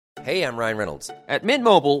Hey, I'm Ryan Reynolds. At Mint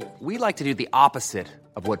Mobile, we like to do the opposite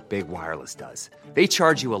of what Big Wireless does. They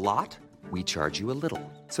charge you a lot, we charge you a little.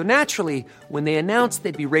 So naturally, when they announced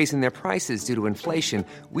they'd be raising their prices due to inflation,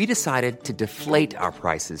 we decided to deflate our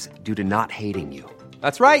prices due to not hating you.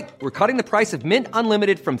 That's right. We're cutting the price of Mint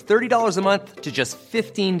Unlimited from $30 a month to just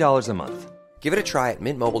 $15 a month. Give it a try at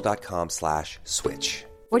mintmobile.com/switch.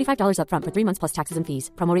 $45 up front for 3 months plus taxes and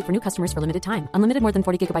fees. Promo rate for new customers for limited time. Unlimited more than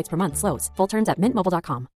 40 gigabytes per month. Slows full terms at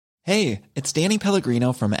mintmobile.com. Hey, it's Danny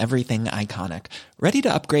Pellegrino from Everything Iconic. Ready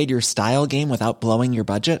to upgrade your style game without blowing your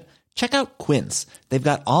budget? Check out Quince. They've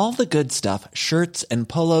got all the good stuff, shirts and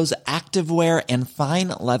polos, activewear, and fine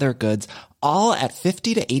leather goods, all at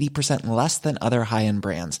 50 to 80% less than other high-end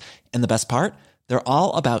brands. And the best part? They're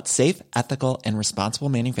all about safe, ethical, and responsible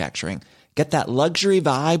manufacturing. Get that luxury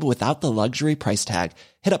vibe without the luxury price tag.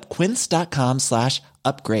 Hit up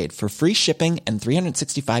quince.com/upgrade for free shipping and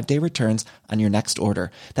 365-day returns on your next order.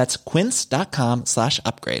 That's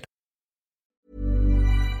quince.com/upgrade.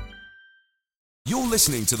 You're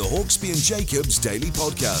listening to the Hawksby and Jacobs Daily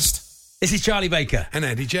Podcast. This is Charlie Baker. And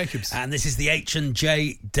Andy Jacobs. And this is the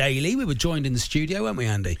H&J Daily. We were joined in the studio, weren't we,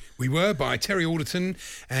 Andy? We were by Terry Alderton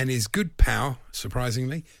and his good pal,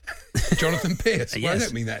 surprisingly, Jonathan Pierce. Yes. Well, I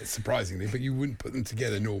don't mean that surprisingly, but you wouldn't put them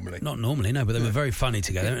together normally. Not normally, no, but they were very funny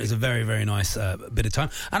together. It was a very, very nice bit of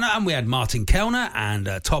time. And we had Martin Kellner and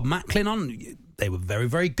Todd Macklin on. They were very,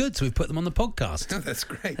 very good, so we've put them on the podcast. Oh, that's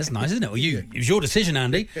great. That's nice, isn't it? Well, it was your decision,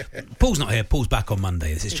 Andy. Paul's not here. Paul's back on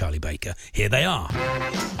Monday. This is Charlie Baker. Here they are.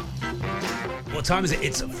 What time is it?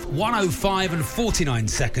 It's 1:05 and 49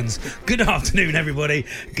 seconds. Good afternoon, everybody.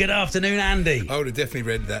 Good afternoon, Andy. I would have definitely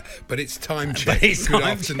read that, but it's time check. But it's Good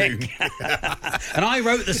time afternoon. And I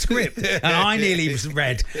wrote the script, and I nearly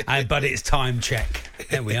read, but it's time check.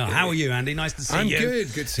 There we are. How are you, Andy? Nice to see you. I'm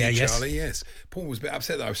good. Good to see you, Charlie. Yes. Paul was a bit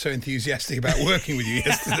upset that I was so enthusiastic about working with you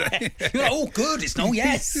yesterday. You're like, oh, good. It's no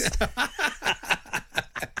yes.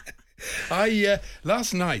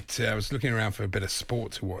 Last night I was looking around for a bit of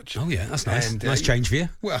sport to watch. Oh yeah, that's nice. And, nice change for you.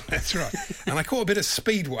 Well, that's right. And I caught a bit of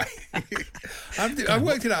Speedway. I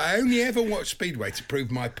worked it out. I only ever watch Speedway to prove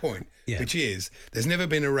my point, which is there's never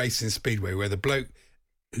been a race in Speedway where the bloke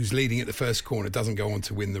who's leading at the first corner doesn't go on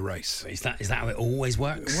to win the race. Is that how it always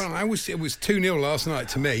works? Well, it was 2-0 last night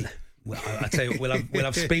to me. Well, I tell you what, we'll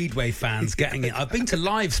have Speedway fans getting it. I've been to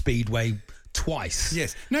live Speedway twice.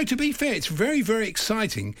 Yes. No, to be fair, it's very, very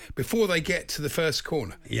exciting before they get to the first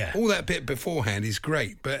corner. Yeah. All that bit beforehand is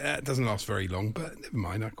great, but that doesn't last very long. But never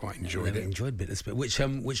mind, I quite enjoyed it. Enjoyed a bit of Speedway. Which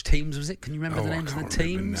teams was it? Can you remember the names of the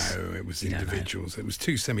teams? No, it was individuals. It was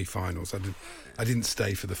 2 semi-finals. I didn't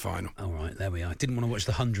stay for the final. All right, there we are. Didn't want to watch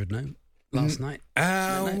the 100, no? Last night?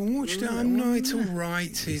 I watched it. No, it's all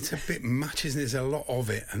right. It's a bit much, isn't it? There's a lot of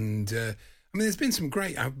it. And, there's been some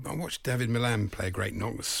great... I watched David Milan play a great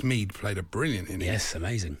knock. Smead played a brilliant innings. Yes,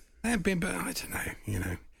 amazing. But I don't know,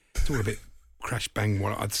 it's all a bit crash bang.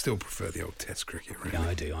 Well, I'd still prefer the old Test cricket, really. Yeah,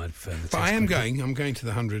 I do. I prefer the Test But I am cricket. going. I'm going to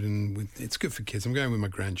the 100, and it's good for kids. I'm going with my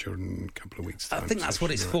grandchildren in a couple of weeks' time. I think that's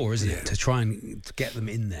what it's for, isn't it? To try and get them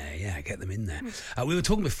in there. Yeah, get them in there. We were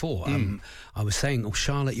talking before. I was saying,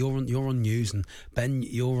 Charlotte, you're on news, and Ben,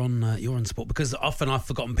 you're on sport, because often I've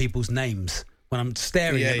forgotten people's names when I'm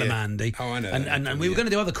staring at them, Andy. Oh, I know. And we were going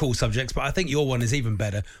to do other cool subjects, but I think your one is even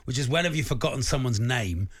better, which is when have you forgotten someone's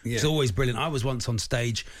name? Yeah. It's always brilliant. I was once on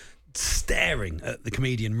stage staring at the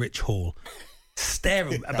comedian Rich Hall.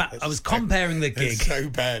 I was comparing the gig. It's so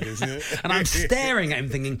bad, isn't it? And I'm staring at him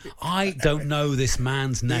thinking, I don't know this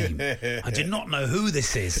man's name. I do not know who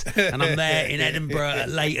this is. And I'm there in Edinburgh at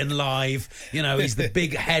Leighton Live. He's the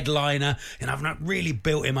big headliner, and I've not really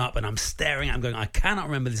built him up, and I'm staring at him going, I cannot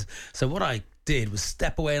remember this. So what I did was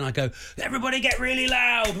step away and I go, everybody get really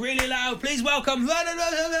loud, please welcome.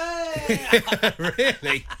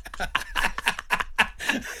 Really?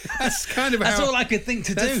 That's all I could think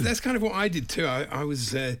to do. That's kind of what I did too. I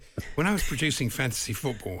was when I was producing fantasy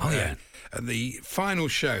football. At the final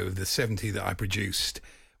show of the 70 that I produced,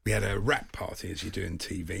 we had a rap party, as you do in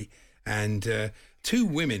TV, and 2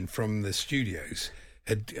 women from the studios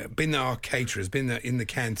had been our caterers, been in the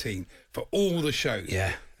canteen for all the shows.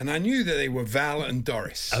 Yeah. And I knew that they were Val and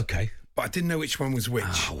Doris. Okay. But I didn't know which one was which.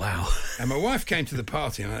 Oh, wow. And my wife came to the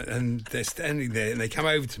party, and they're standing there, and they come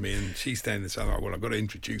over to me, and she's standing there, so I'm like, well, I've got to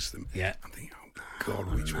introduce them. Yeah. I'm thinking, oh,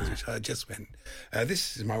 God, which one's which? I just went,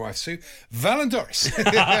 this is my wife, Sue. Val and Doris. With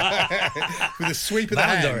a sweep of the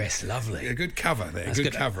hand. Val and Doris, lovely. A good cover there, That's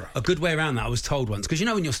good cover. A good way around that, I was told once. Because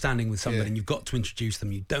when you're standing with somebody and you've got to introduce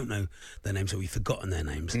them, you don't know their names or you've forgotten their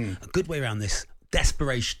names. A good way around this,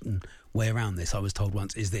 desperation way around this, I was told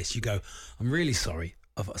once, is this. You go, I'm really sorry.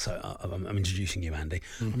 I'm introducing you, Andy.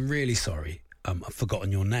 I'm really sorry. I've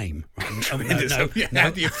forgotten your name. Right? How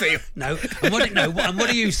do you feel? No. And what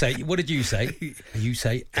do you say? What did you say? You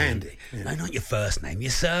say Andy. Yeah. No, not your first name,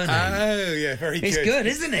 your surname. Oh, yeah, very good. It's good,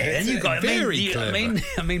 isn't it? And you've got clever.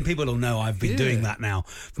 I mean, people will know I've been doing that now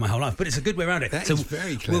for my whole life, but it's a good way around it. That is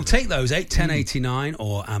very clever. We'll take those 81089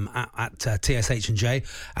 or at TSH&J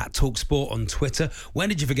at TalkSport on Twitter. When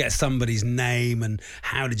did you forget somebody's name and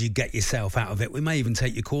how did you get yourself out of it? We may even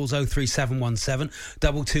take your calls 03717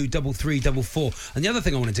 223344. And the other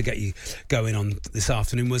thing I wanted to get you going on this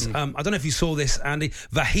afternoon was I don't know if you saw this, Andy.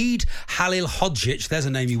 Vahid Halilhodžić, there's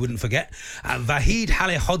a name you wouldn't forget. Vahid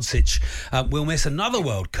Halilhodžić will miss another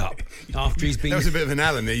World Cup after he's been. That was a bit of an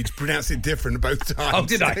Alan there. You pronounced it different both times. Oh,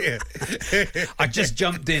 did I? I just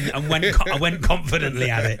jumped in and went confidently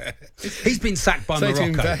at it. He's been sacked by Morocco. To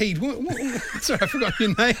him, Vahid, what? Sorry, I forgot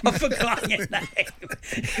your name. I forgot your name.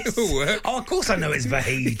 It will work. Oh, of course I know it's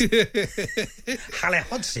Vahid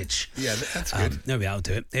Halilhodžić. Yeah, that's good. No, I'll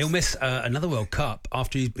do it. He'll miss another World Cup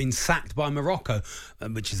after he's been sacked by Morocco,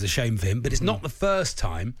 which is a shame for him. But it's not the first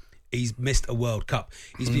time he's missed a World Cup.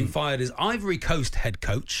 He's been fired as Ivory Coast head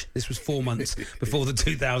coach. This was 4 months before the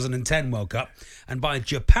 2010 World Cup. And by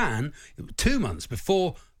Japan, 2 months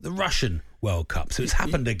before the Russian World Cup. So it's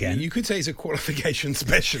happened again. You could say he's a qualification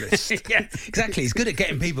specialist. Yeah, exactly. He's good at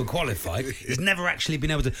getting people qualified. He's never actually been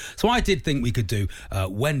able to. So I did think we could do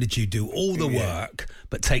when did you do all the work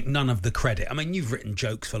but take none of the credit. I mean, you've written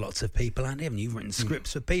jokes for lots of people, Andy, haven't you? You've written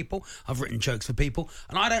scripts for people. I've written jokes for people.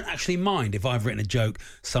 And I don't actually mind if I've written a joke,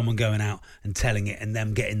 someone going out and telling it and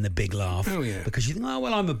them getting the big laugh. Oh, yeah. Because you think, oh,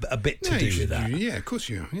 well, I'm a bit to do with that. Yeah, of course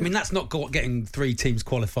you are. Yeah. I mean, that's not getting 3 teams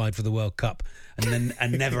qualified for the World Cup and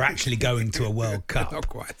never actually going to a World Cup. Not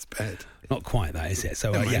quite as bad. Not quite that, is it?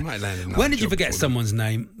 So, might land another when did you job forget for someone's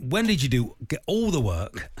name? When did you get all the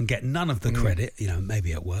work and get none of the credit? You know,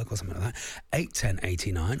 maybe at work or something like that.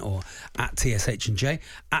 81089 or at TSH&J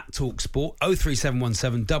at TalkSport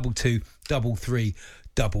 03717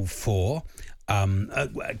 223344.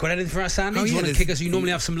 Got anything for us, Andy? Do you want to kick us? You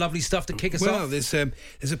normally have some lovely stuff to kick us off. Well, there's a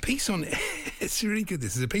piece on. It's really good.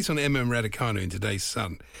 There's a piece on Emma Raducanu in today's Sun,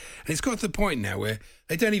 and it's got to the point now where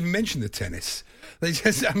they don't even mention the tennis. They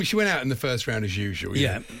just, I mean, she went out in the first round as usual.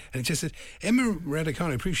 Yeah. And it just said, Emma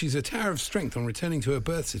Raducanu proves she's a tower of strength on returning to her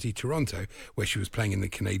birth city, Toronto, where she was playing in the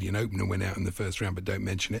Canadian Open and went out in the first round, but don't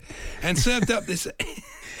mention it, and served up this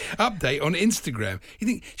update on Instagram. You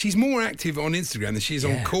think she's more active on Instagram than she is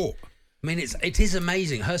on court. I mean, it is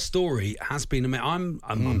amazing. Her story has been amazing.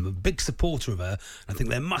 I'm a big supporter of her. I think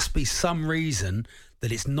there must be some reason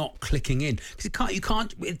that it's not clicking in, because you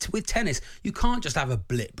can't with tennis. You can't just have a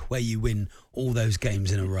blip where you win all those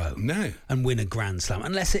games in a row, and win a Grand Slam,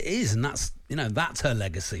 unless it is, and that's her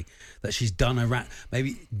legacy, that she's done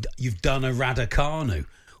maybe you've done a Raducanu,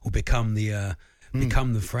 or become the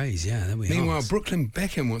phrase. Yeah, there we are. Meanwhile, Brooklyn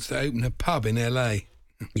Beckham wants to open a pub in LA.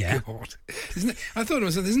 Yeah. God. I thought to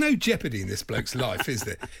myself, there's no jeopardy in this bloke's life, is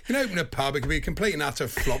there? You can open a pub, it can be a complete and utter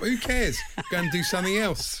flop. Who cares? Go and do something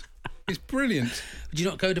else. It's brilliant. Would you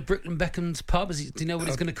not go to Brooklyn Beckham's pub? Do you know what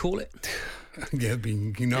he's going to call it? Yeah,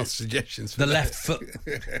 you can ask suggestions for the left foot.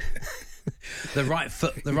 The right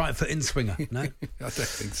foot in swinger. No, I don't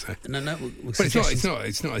think so. No. But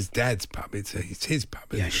it's not his dad's pub. It's his pub.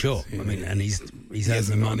 Yeah, sure. I mean, and he's earned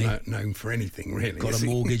the money. Known for anything really. Got a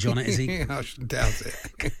mortgage on it, is he? I doubt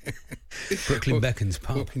it. Brooklyn Beckham's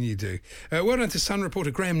pub. What can you do? Well done to Sun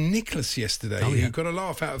reporter Graham Nicholas yesterday. Who got a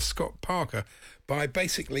laugh out of Scott Parker by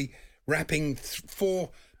basically wrapping 4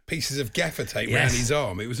 pieces of gaffer tape around his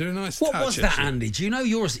arm. It was a nice touch. What was that, actually. Andy? Do you know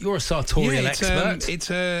you're a sartorial expert? It's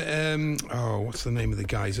what's the name of the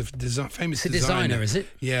guy? He's a famous designer, is it?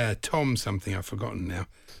 Yeah, Tom something. I've forgotten now.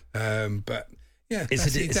 But yeah, it's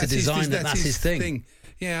a designer. That's his thing.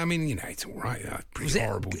 Yeah, I mean, it's all right. Pretty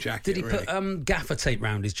horrible jacket. Did he put gaffer tape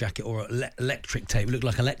round his jacket or electric tape? It looked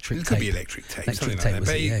like electric tape. It could be electric tape, something like that.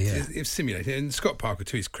 But it was simulated. And Scott Parker,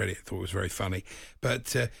 to his credit, thought it was very funny.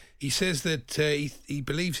 But he says that he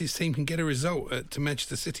believes his team can get a result to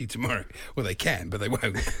Manchester City tomorrow. Well, they can, but they won't. I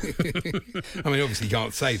mean, obviously, you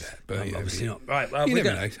can't say that. But obviously not. Right, well, you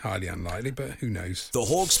never know. It's highly unlikely, but who knows? The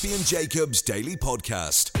Hawksbee and Jacobs Daily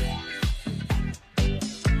Podcast.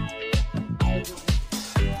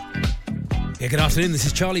 Yeah, good afternoon. This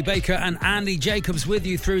is Charlie Baker and Andy Jacobs with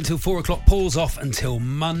you through until 4 o'clock. Paul's off until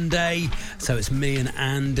Monday, so it's me and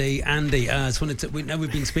Andy. Andy, we know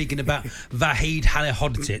we've been speaking about Vahid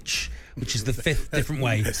Halilhodžić. which is the 5th different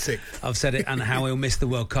way I've said it, and how he'll miss the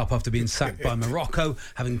World Cup after being sacked by Morocco,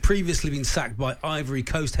 having previously been sacked by Ivory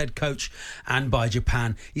Coast head coach and by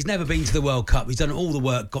Japan. He's never been to the World Cup. He's done all the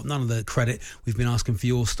work, got none of the credit. We've been asking for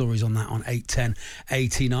your stories on that on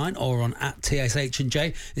 81089 or on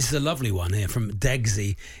 @TSH&J. This is a lovely one here from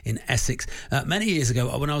Degsy in Essex. Many years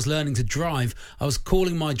ago, when I was learning to drive, I was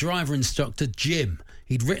calling my driver instructor Jim.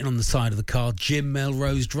 He'd written on the side of the car, Jim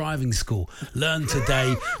Melrose Driving School. Learn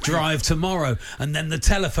today, drive tomorrow. And then the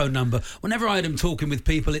telephone number. Whenever I had him talking with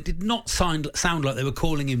people, it did not sound like they were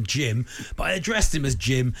calling him Jim, but I addressed him as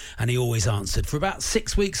Jim, and he always answered. After about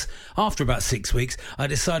 6 weeks, I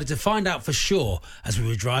decided to find out for sure as we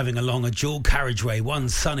were driving along a dual carriageway one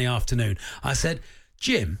sunny afternoon. I said,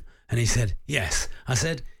 Jim? And he said, yes. I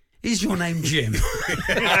said, is your name Jim?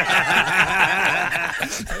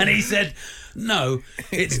 And he said, no,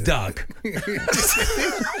 it's Doug.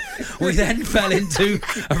 We then fell into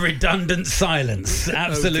a redundant silence.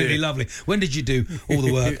 Absolutely lovely. When did you do all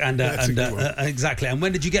the work? And exactly. And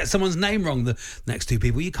when did you get someone's name wrong? The next two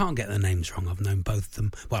people, you can't get their names wrong. I've known both of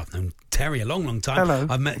them. Well, I've known Terry a long time. Hello.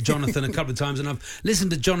 I've met Jonathan a couple of times, and I've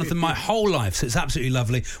listened to Jonathan my whole life, so it's absolutely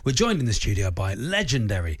lovely. We're joined in the studio by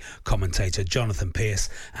legendary commentator Jonathan Pearce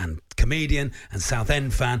and comedian and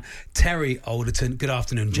Southend fan Terry Alderton. Good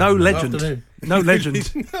afternoon, No gentlemen. legend. No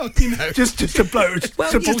legend. No, just a bloke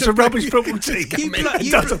who supports a rubbish football team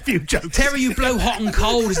and does a few jokes. Terry, you blow hot and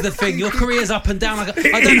cold is the thing. Your career's up and down. I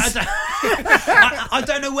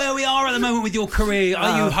don't know where we are at the moment with your career.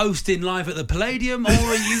 Are you hosting live at the Palladium, or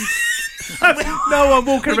are you... No, I'm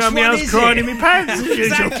walking around my house crying in my pants as usual.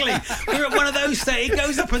 Exactly. We're at one of those states. It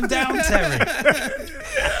goes up and down, Terry.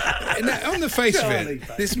 On the face of it,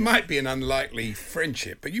 this might be an unlikely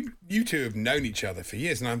friendship, but you two have known each other for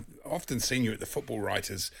years, and I've often seen you at the Football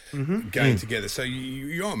Writers going together. So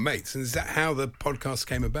you are mates, and is that how the podcast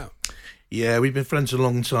came about? Yeah, we've been friends a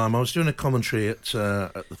long time. I was doing a commentary at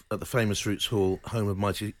the famous Roots Hall, home of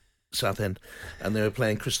mighty Southend, and they were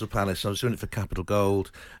playing Crystal Palace. I was doing it for Capital Gold,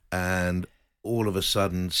 and all of a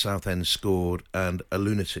sudden Southend scored, and a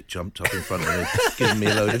lunatic jumped up in front of me, giving me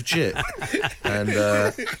a load of jit. And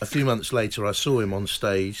a few months later, I saw him on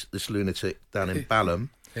stage, this lunatic, down in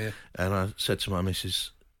Balham, and I said to my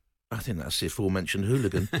missus, I think that's the aforementioned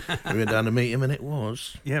hooligan. We went down to meet him, and it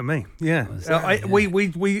was. Yeah, me. Yeah.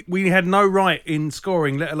 We had no right in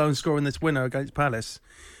scoring, let alone scoring this winner against Palace.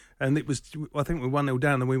 And it was, I think we were 1-0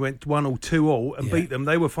 down, and we went 1 or 2-2 and beat them.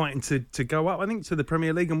 They were fighting to go up, I think, to the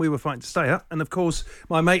Premier League, and we were fighting to stay up. And of course,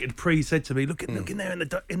 my mate had said to me, "Look in there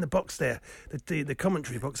in the box there, the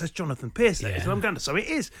commentary box. That's Jonathan Pearce." There. So I'm going to. So it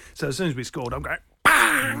is. So as soon as we scored, I'm going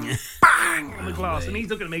bang, bang on the glass, and he's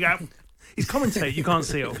looking at me going. He's commentating. You can't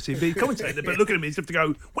see it, obviously, but he's commentating. But looking at me, he's have to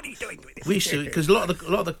go. What are you doing? We used to, because a lot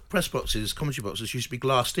of the press boxes, commentary boxes, used to be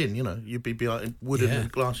glassed in. You know, you'd be behind wooden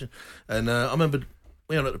and glass. And I remember.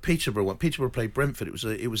 We were at Peterborough one. Peterborough played Brentford.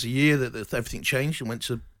 It was a year that everything changed and went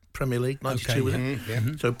to Premier League, 92 was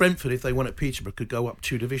it? So Brentford, if they won at Peterborough, could go up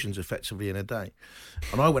 2 divisions effectively in a day.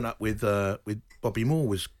 And I went up with Bobby Moore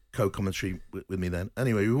was co-commentary with me then.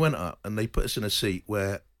 Anyway, we went up and they put us in a seat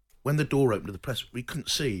where when the door opened to the press, we couldn't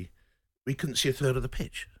see a third of the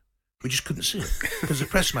pitch. We just couldn't see it because the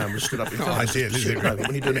press man was stood up in front of us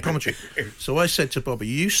when you're doing the commentary. So I said to Bobby,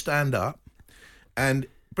 you stand up, and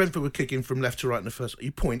Brentford were kicking from left to right in the first.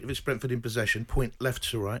 You point, if it's Brentford in possession, point left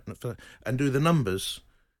to right and do the numbers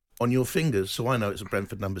on your fingers. So I know it's a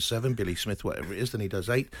Brentford number 7, Billy Smith, whatever it is. Then he does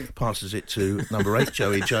 8, passes it to number 8,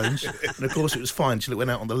 Joey Jones. And of course it was fine till it went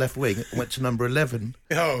out on the left wing and went to number 11.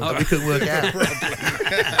 We couldn't work out.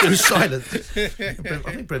 It was silent. I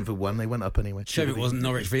think Brentford won. They went up anyway. Sure, it wasn't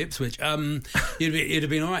Norwich v Ipswich. You'd have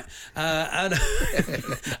been all right.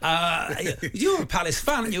 You're a Palace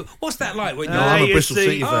fan, aren't you? What's that like? When I'm a Bristol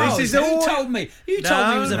City fan. You told me. You told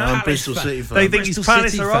me he was a Palace Bristol fan. City fan. They think he's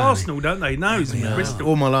Palace City or fan. Arsenal, don't they? No, he's Bristol.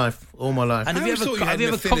 All my life. And I always thought you had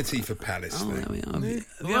an affinity for Palace. Oh, there we are.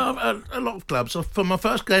 Well, a lot of clubs. For my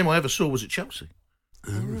first game I ever saw was at Chelsea.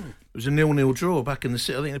 It was a 0-0 draw back in the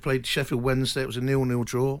city. I think they played Sheffield Wednesday. It was a 0-0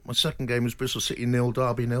 draw. My second game was Bristol City 0,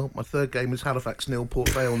 Derby 0. My third game was Halifax 0, Port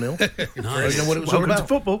Vale 0. Nice. You know what it was Welcome all about? to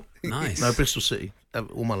football. Nice. No, Bristol City.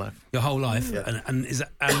 All my life. Your whole life, I mean,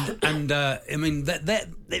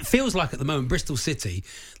 it feels like at the moment Bristol City,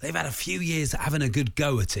 they've had a few years having a good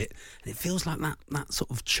go at it, and it feels like that sort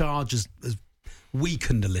of charge has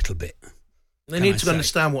weakened a little bit. They need to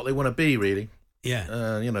understand what they want to be, really.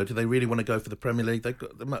 Yeah. Do they really want to go for the Premier League? They've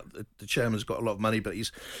got the chairman's got a lot of money, but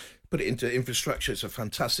he's put it into infrastructure. It's a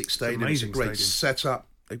fantastic stadium. It's a great setup.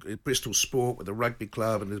 Bristol Sport with the rugby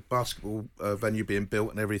club and the basketball venue being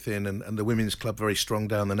built and everything, and the women's club very strong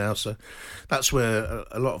down there now. So that's where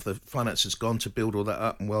a lot of the finance has gone to build all that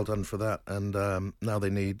up, and well done for that. And now they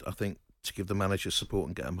need, I think, to give the manager support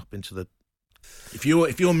and get them up into the. If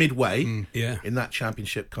you're midway in that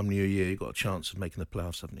championship come New Year, you've got a chance of making the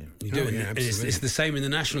playoffs, haven't you? You do. It's the same in the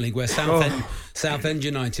National League where Southend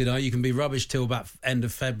United are. You can be rubbish till about end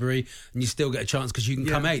of February, and you still get a chance because you can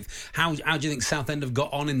come 8th. How do you think Southend have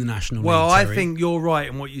got on in the National League? Well, Terry? I think you're right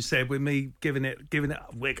in what you said with me giving it.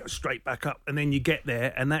 We go straight back up, and then you get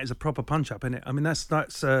there, and that is a proper punch up, isn't it? I mean, that's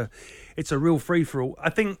it's a real free for all.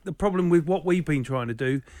 I think the problem with what we've been trying to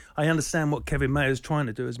do, I understand what Kevin Mayer's trying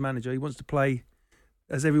to do as manager. He wants to play.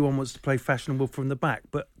 As everyone wants to play fashionable from the back.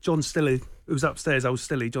 But John Stilley, who's upstairs, old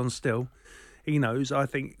Stilley, John Still, he knows. I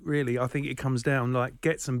think it comes down, like,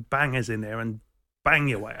 get some bangers in there and bang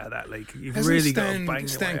your way out of that league. You've really got to bang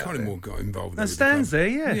Stan your way Collymore out got involved there. And Stan's there,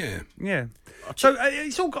 yeah. So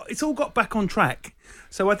it's all got back on track.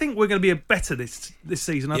 So I think we're going to be better this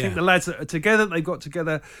season. I think the lads are together. They've got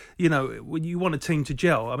together. You know, when you want a team to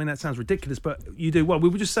gel, I mean, that sounds ridiculous, but you do well. We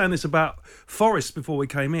were just saying this about Forest before we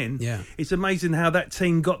came in. Yeah, it's amazing how that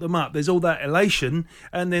team got them up. There's all that elation,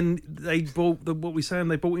 and then they bought They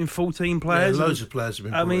brought in 14 players. Yeah, loads of players have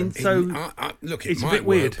been. I mean, look, it's it a might bit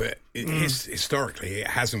weird, work, but historically, it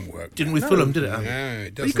hasn't worked. Didn't with Fulham, did it? No,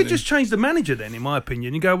 it doesn't. You could just change the manager then, in my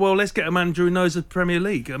opinion. You go, well, let's get a manager who knows the Premier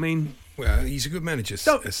League. I mean. Well, he's a good manager.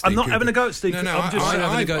 I'm not having a go at Steve. No,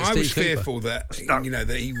 I was fearful that Forest. I'm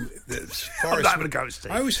not having a go at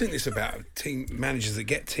Steve. I always think this about team managers that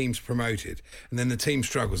get teams promoted, and then the team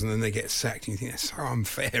struggles, and then they get sacked, and you think that's so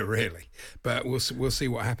unfair, really. But we'll see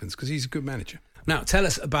what happens because he's a good manager. Now, tell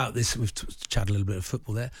us about this. We've chatted a little bit of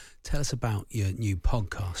football there. Tell us about your new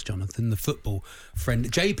podcast, Jonathan, the Football Friendly.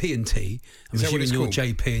 JP and T. I'm assuming you're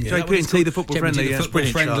JP and JP and T, the Football Friendly. The Football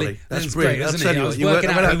Friendly. That's great, isn't it? I was working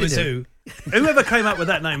out who was who. Whoever came up with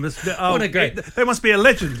that name was what a great. There must be a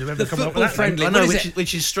legend whoever come up with that friendly. name. I know,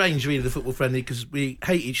 which is strange, really, the Football Friendly, because we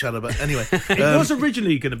hate each other. But anyway, it was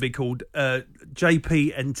originally going to be called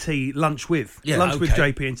JP and T Lunch with with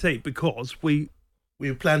JP and T because we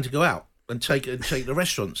planned to go out and take the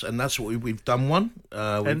restaurants, and that's what we've done one.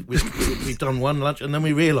 We've done one lunch, and then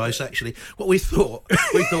we realised actually what we thought.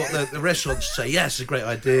 We thought that the restaurants say, yes, it's a great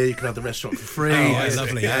idea. You can have the restaurant for free.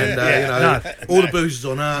 Lovely. And all the booze is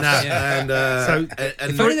on us.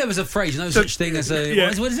 If only there was a phrase, no such thing as a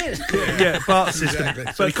what is it? Yeah, bar system.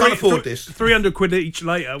 Exactly. So we can't afford this. 300 quid each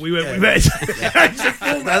later, we went with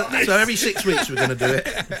it. So every 6 weeks we're going to do it.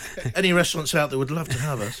 Any restaurants out there would love to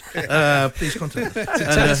have us. Please contact.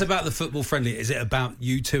 Tell us about the Football Friendly. Is it about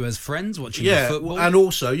you two as friends watching the football? And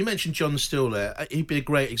also you mentioned John Still there. He'd be a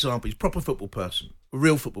great example. He's a proper football person, a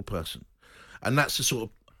real football person, and that's the sort of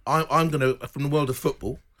I'm going to, from the world of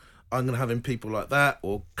football, I'm going to have in people like that,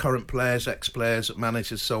 or current players, ex-players,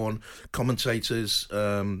 managers, so on, commentators,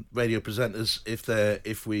 radio presenters.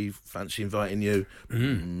 If we fancy inviting you,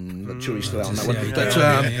 not sure he's still out on that one.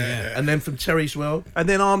 And then from Terry's world, and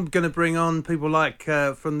then I'm going to bring on people like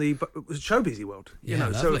from the showbizy world. You know,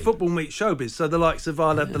 lovely. so football meets showbiz. So the likes of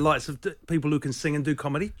the likes of people who can sing and do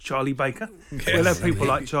comedy. Charlie Baker. Yes. We'll have people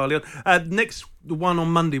like Charlie on. Next. The one on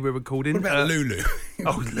Monday we're recording. What about Lulu?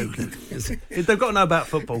 Lulu. They've got to know about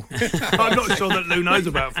football. I'm not sure that Lou knows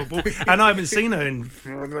about football, and I haven't seen her in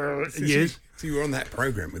years. So you were on that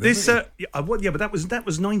programme with her. But that was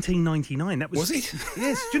 1999. Was it?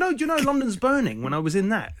 Yes. Do you know London's Burning? When I was in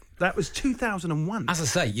that. That was 2001. As I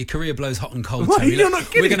say, your career blows hot and cold. What? You're not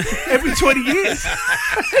kidding. Every 20 years.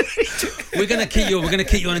 We're going to keep you. We're going to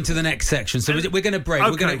keep you on into the next section. So we're going to break.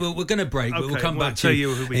 Okay. We're going to break. But we'll come back to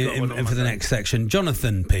you for the next section.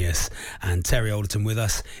 Jonathan Pearce and Terry Alderton with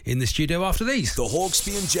us in the studio after these. The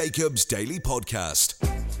Hawksbee and Jacobs Daily Podcast.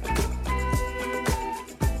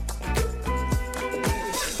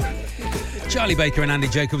 Charlie Baker and Andy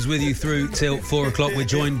Jacobs with you through till 4 o'clock. We're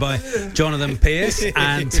joined by Jonathan Pearce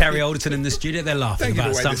and Terry Alderton in the studio. They're laughing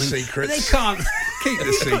about something. The secrets. They can't keep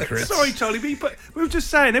the secrets. Sorry, Charlie, but we were just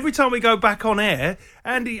saying every time we go back on air,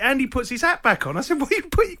 Andy puts his hat back on. I said, why'd you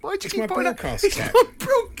keep putting that? It's not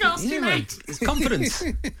broadcasting, mate. It's confidence.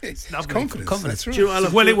 It's confidence. That's right. Do you know what I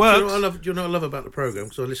love? Well, it works. Do you know what I love about the programme?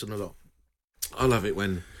 Because I listen a lot. I love it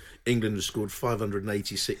when England has scored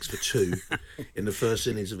 586 for 2 in the first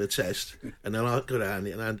innings of a test, and then I go down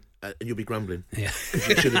and and you'll be grumbling. Yeah. Because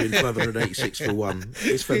it should have been 586 for one.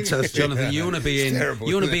 It's fantastic. Jonathan, you want to be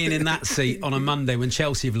in that seat on a Monday when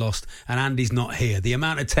Chelsea have lost and Andy's not here. The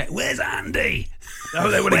amount of where's Andy? Oh,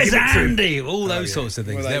 they want to Where's give it to him. Andy? All those sorts of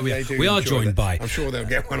things. Well, there we are. do We are enjoy joined that. by. I'm sure they'll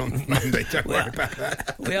get one on Monday. Don't worry about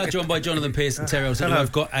that. We are joined by Jonathan Pearce and Terry Olsen.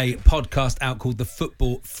 I've got a podcast out called The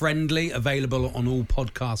Football Friendly, available on all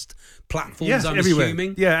podcast platforms. Yes, I'm everywhere.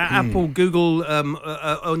 assuming. Yeah, Apple, Google,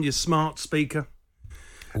 on your smart speaker.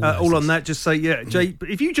 All on that. Just say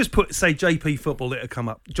if you just say JP Football, it'll come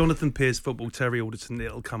up. Jonathan Pearce Football, Terry Alderton,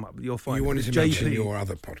 it'll come up. You'll find. You wanted to JP. mention your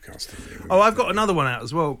other podcast. Didn't you? Oh, I've got another one out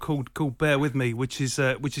as well called Bear With Me, which is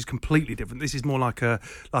completely different. This is more like a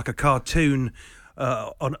cartoon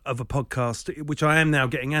of a podcast, which I am now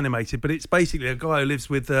getting animated. But it's basically a guy who lives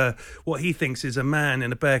with what he thinks is a man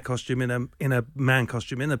in a bear costume, in a man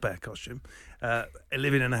costume, in a bear costume,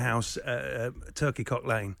 living in a house, Turkey Cock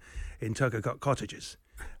Lane, in Turkey Cock Cottages.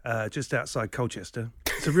 Just outside Colchester.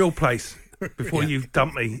 It's a real place. Before you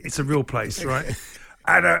dump me, it's a real place, right?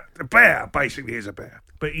 And the bear basically is a bear,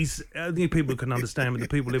 but he's only people can understand when the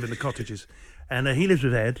people live in the cottages. And he lives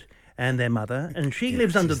with Ed and their mother, and she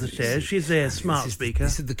lives under the stairs. She's their smart speaker.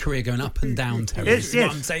 This is the career going up and down, Terry. Yes, This is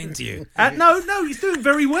what I'm saying to you. No, he's doing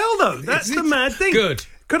very well though. That's the mad thing. Good.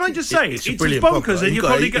 Can I just say It's a it's brilliant bonkers, podcast. and you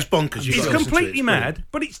probably It's bonkers. You've It's got to listen to it. completely It's mad, brilliant.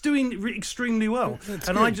 but it's doing extremely well.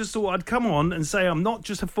 And I just thought I'd come on and say I'm not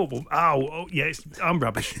just a football. Oh yes, I'm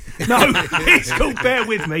rubbish. No, it's called Bear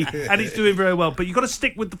With Me, and it's doing very well. But you've got to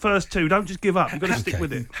stick with the first two. Don't just give up. You've got to stick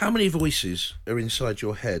with it. How many voices are inside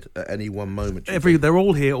your head at any one moment? They're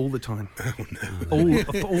all here all the time. Oh no!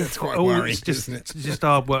 It's quite worrying, it's just, isn't it? it's just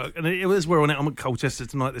hard work. And as we're on it, I'm at Colchester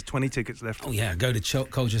tonight. There's 20 tickets left. Oh yeah, go to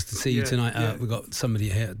Colchester to see you tonight. We've got somebody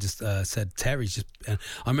here just said Terry's just. I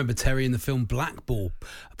remember Terry in the film Blackball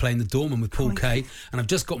playing the doorman with Paul Kay, and I've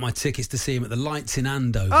just got my tickets to see him at the Lights in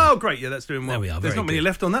Andover. Oh great, yeah, that's doing well. There we are. There's very not many good.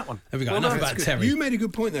 left on that one. There we go. Well, Enough no, about that's Terry. You made a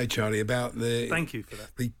good point though, Charlie, about the. Thank you for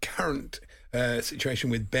that. The current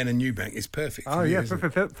situation with Ben and Eubank is perfect. Oh, for you, yeah,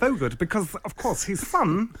 isn't it? so good, because, of course, his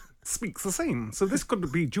son speaks the same. So this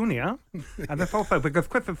could be Junior, and that's also because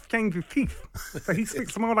Chris has changed his teeth. So he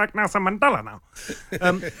speaks more like Nelson Mandela now.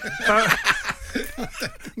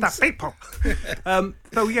 That people.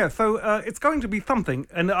 It's going to be something.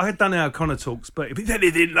 And I had done our Connor talks, but if it's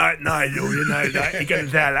anything like Nigel, you know, like you're going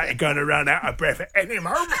to sound like you're going to run out of breath at any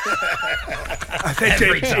moment. I said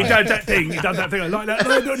to him, he does that thing, like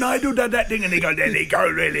that. Nigel does that thing, and he goes, then he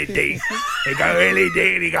goes really deep. He goes really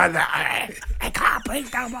deep, and he goes, I can't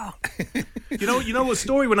breathe no more. You know what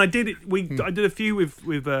story? When I did it, I did a few with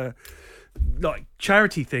like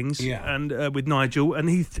charity things, and with Nigel, and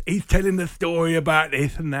he's telling the story about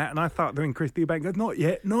this and that, and I thought doing Chris Eubank goes, not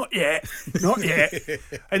yet.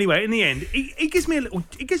 Anyway, in the end, he gives me a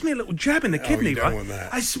little jab in the kidney, you don't right? want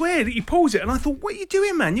that. I swear that he pulls it, and I thought, what are you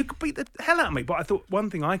doing, man? You could beat the hell out of me. But I thought one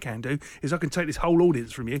thing I can do is I can take this whole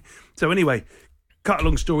audience from you. So anyway, cut a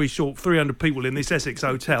long story short, 300 people in this Essex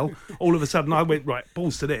hotel. All of a sudden, I went, right,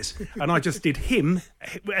 balls to this. And I just did him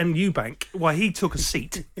and Eubank while he took a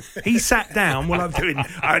seat. He sat down while I'm doing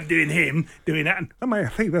him, doing that. And, may I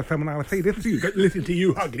say this, and I say this to you. Listen to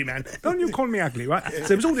you, ugly man. Don't you call me ugly, right? So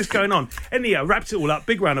there was all this going on. Anyhow, wraps it all up,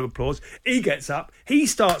 big round of applause. He gets up, he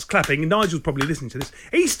starts clapping, and Nigel's probably listening to this.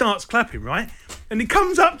 He starts clapping, right? And he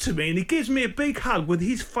comes up to me and he gives me a big hug with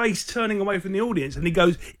his face turning away from the audience, and he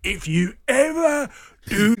goes, if you ever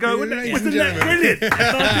do go, wasn't that brilliant?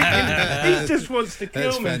 He just wants to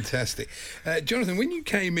kill me. That's fantastic. Jonathan, when you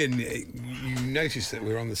came in, you noticed that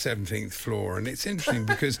we're on the 17th floor, and it's interesting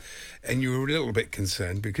because, and you were a little bit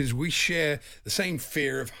concerned because we share the same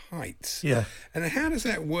fear of heights. Yeah. And how does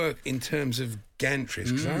that work in terms of gantries?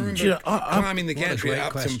 Because I remember climbing the gantry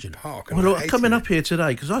at Upton Park. And Well, coming up here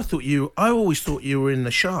today, because I always thought you were in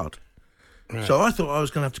the Shard. Right. So I thought I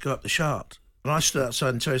was going to have to go up the Shard. And I stood outside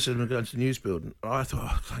and Terry said, I'm going to the news building. I thought,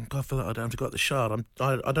 oh, thank God for that, I don't have to go up the Shard.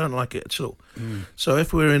 I don't like it at all. So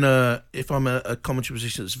if I'm a commentary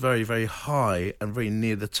position that's very, very high and very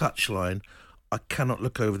near the touchline, I cannot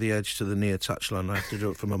look over the edge to the near touchline. I have to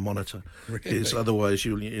do it from a monitor. Really? Because otherwise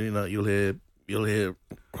you'll hear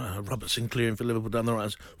Robert Sinclair for Liverpool down the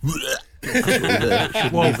right.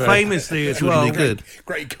 Well, famously as well, good.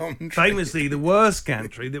 Great commentary. famously, the worst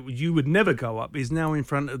gantry that you would never go up is now in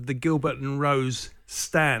front of the Gilbert and Rose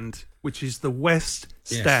stand, which is the west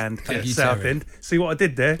stand Thank at you, Southend. Terry. See what I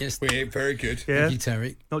did there? Yes, We're very good. Yeah. thank you,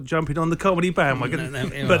 Terry. Not jumping on the comedy bandwagon,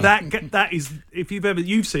 No, but that is, if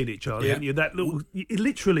you've seen it, Charlie, haven't you? That little, it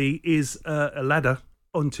literally is a ladder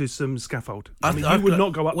onto some scaffold. I mean, you would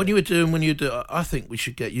not go up. When you do, I think we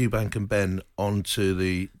should get Eubank and Ben onto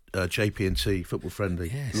the JP&T football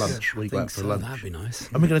friendly lunch. We go out for lunch. That'd be nice.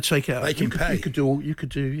 And we're going to take it out. They can pay. You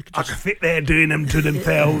could I could fit there doing them to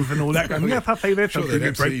themselves and all that. Yeah, Puppy, there's Sure, something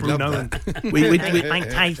they'd good, great absolutely Bruno. love And we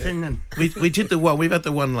Tyson and did the one. We've had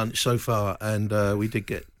the one lunch so far, and we did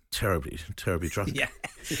get terribly drunk.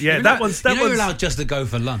 that one's You're allowed just to go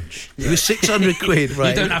for lunch. It was 600 quid, right?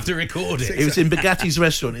 You don't have to record it. It was in Bugatti's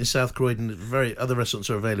restaurant in South Croydon. Other restaurants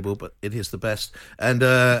are available, but it is the best. And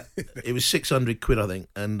it was 600 quid, I think,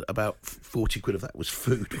 and about 40 quid of that was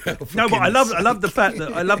food. No, but I love the fact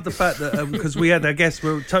that because we had our guests,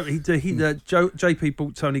 JP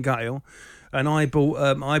bought Tony Gale, and I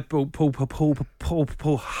bought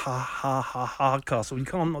Paul Hardcastle. You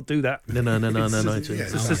can't not do that. No.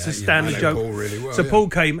 It's just a standard joke. Paul really well, So Paul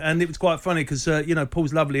came, and it was quite funny because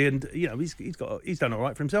Paul's lovely, and he's done all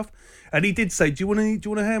right for himself. And he did say, "Do you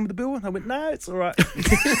want a hand with the bill?" And I went, "No, it's all right." It's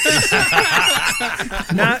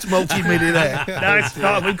multi-millionaire. No, it's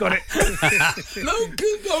fine. We've got it. Because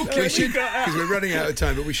we're running out of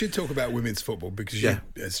time, but we should talk about women's football because,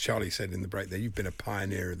 as Charlie said in the break there, you've been a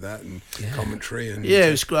pioneer of that and commentary. And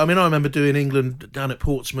It was. I mean, I remember doing England down at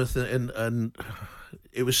Portsmouth, and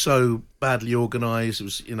it was so badly organised. It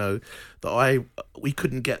was, that we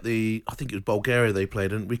couldn't get I think it was Bulgaria they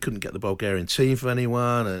played, and we couldn't get the Bulgarian team for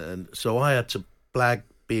anyone, and so I had to blag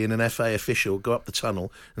being an FA official, go up the tunnel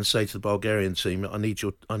and say to the Bulgarian team, I need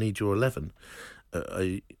your 11. Are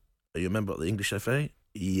you a member of the English FA?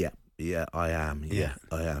 Yeah, I am. Yeah,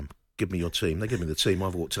 I am. Give me your team. They give me the team.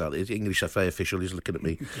 I've walked out. The English FA official is looking at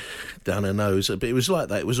me down her nose. But it was like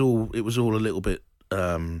that. It was all a little bit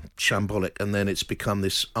shambolic, and then it's become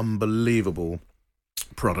this unbelievable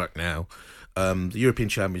product now. The European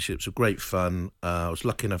Championships were great fun. I was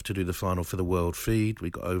lucky enough to do the final for the World Feed. We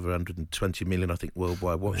got over 120 million, I think,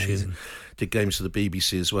 worldwide watching. Amazing. Did games for the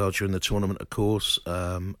BBC as well during the tournament, of course,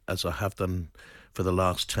 as I have done for the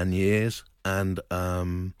last 10 years. And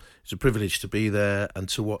it's a privilege to be there and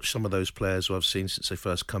to watch some of those players who I've seen since they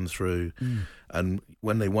first come through. And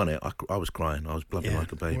when they won it, I was crying. I was blubbing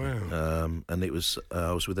like a baby. Wow. And it was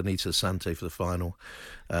I was with Anita Asante for the final.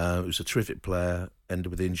 It was a terrific player, ended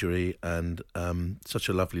with injury, and such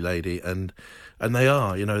a lovely lady. And they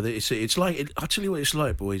are, it's like, I'll tell you what it's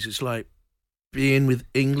like, boys. It's like being with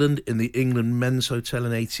England in the England Men's Hotel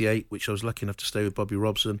in '88, which I was lucky enough to stay with Bobby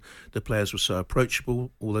Robson. The players were so approachable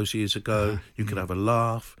all those years ago. You could have a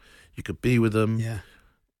laugh. You could be with them. Yeah.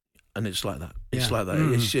 And it's like that. It's like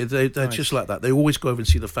that. They're just like that. They always go over and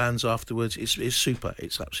see the fans afterwards. It's super.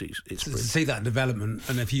 It's absolutely. It's to see that development,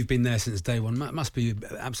 and if you've been there since day one, it must be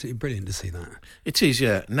absolutely brilliant to see that. It is,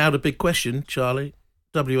 yeah. Now the big question, Charlie,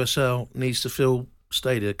 WSL needs to fill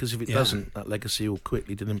stadia, because if it doesn't, that legacy will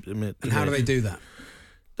quickly diminish. And how do they do that?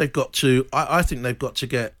 They've got to. I think they've got to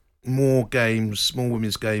get more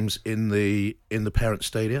women's games in the parent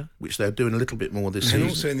stadia, which they're doing a little bit more this season.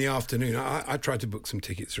 And also in the afternoon. I tried to book some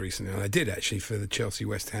tickets recently, and I did actually for the Chelsea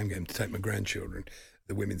West Ham game to take my grandchildren,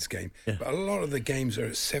 the women's game. Yeah. But a lot of the games are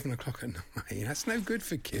at 7 o'clock at night. That's no good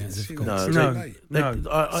for kids. Sunday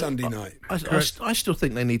night. I still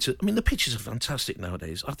think they need to. I mean, the pitches are fantastic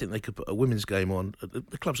nowadays. I think they could put a women's game on. The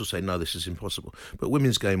clubs will say no, this is impossible. But a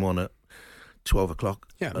women's game on at 12 o'clock.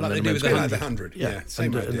 Yeah, like they do with the 100. Yeah,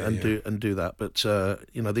 same idea. And do that. But,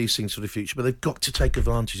 these things for the future. But they've got to take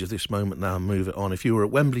advantage of this moment now and move it on. If you were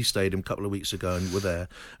at Wembley Stadium a couple of weeks ago and were there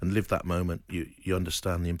and lived that moment, you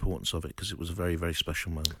understand the importance of it, because it was a very, very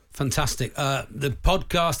special moment. Fantastic. The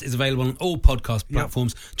podcast is available on all podcast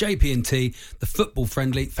platforms. JP&T, the football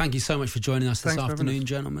friendly. Thank you so much for joining us this afternoon,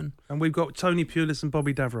 gentlemen. And we've got Tony Pulis and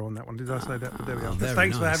Bobby Davro on that one. Did I say that? There we are.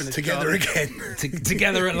 Thanks for having us together again.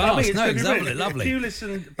 Together at last. No, exactly. Lovely. Pulis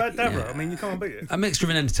and Davro. I mean, you can't beat it. A mixture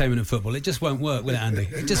of entertainment and football. It just won't work, will it, Andy?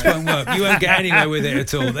 It just won't work. You won't get anywhere with it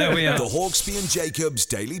at all. There we are. The Hawksbee and Jacobs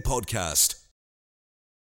Daily Podcast.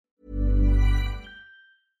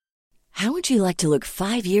 How would you like to look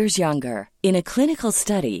 5 years younger? In a clinical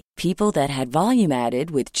study, people that had volume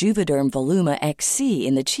added with Juvederm Voluma XC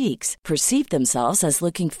in the cheeks perceived themselves as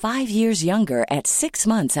looking 5 years younger at 6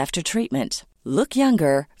 months after treatment. Look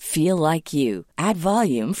younger, feel like you. Add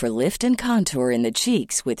volume for lift and contour in the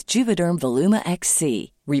cheeks with Juvederm Voluma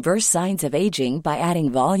XC. Reverse signs of aging by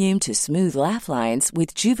adding volume to smooth laugh lines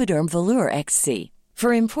with Juvederm Volure XC.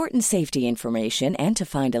 For important safety information and to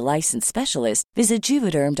find a licensed specialist, visit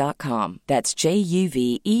Juvederm.com. That's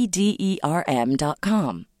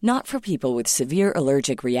JUVEDERM.com. Not for people with severe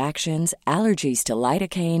allergic reactions, allergies to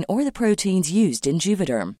lidocaine, or the proteins used in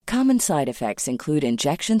Juvederm. Common side effects include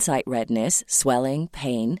injection site redness, swelling,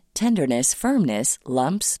 pain, tenderness, firmness,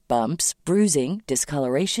 lumps, bumps, bruising,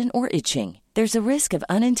 discoloration, or itching. There's a risk of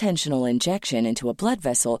unintentional injection into a blood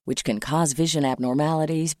vessel, which can cause vision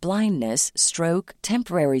abnormalities, blindness, stroke,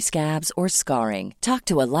 temporary scabs, or scarring. Talk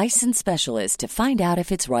to a licensed specialist to find out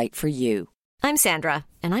if it's right for you. I'm Sandra,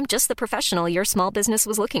 and I'm just the professional your small business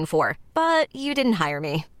was looking for. But you didn't hire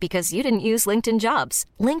me because you didn't use LinkedIn Jobs.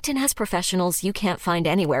 LinkedIn has professionals you can't find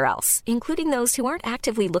anywhere else, including those who aren't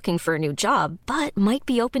actively looking for a new job, but might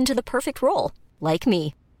be open to the perfect role, like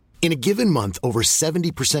me. In a given month, over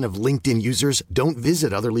 70% of LinkedIn users don't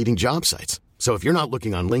visit other leading job sites. So if you're not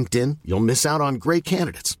looking on LinkedIn, you'll miss out on great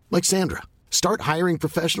candidates like Sandra. Start hiring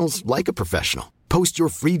professionals like a professional. Post your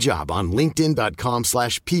free job on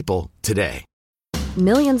linkedin.com/people today.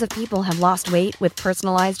 Millions of people have lost weight with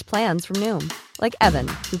personalized plans from Noom. Like Evan,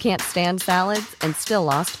 who can't stand salads and still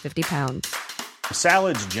lost 50 pounds.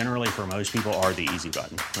 Salads generally for most people are the easy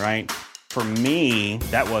button, right? For me,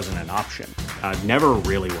 that wasn't an option. I never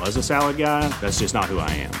really was a salad guy. That's just not who I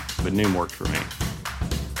am. But Noom worked for me.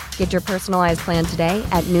 Get your personalized plan today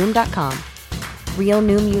at Noom.com. Real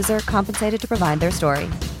Noom user compensated to provide their story.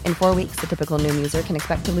 In 4 weeks, the typical Noom user can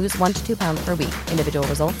expect to lose 1 to 2 pounds per week. Individual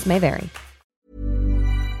results may vary.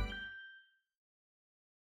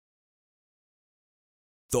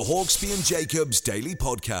 The Hawksby and Jacobs Daily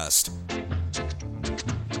Podcast.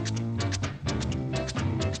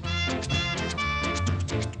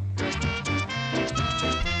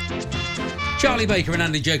 Charlie Baker and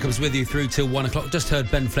Andy Jacobs with you through till 1 o'clock. Just heard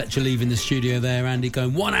Ben Fletcher leaving the studio there, Andy,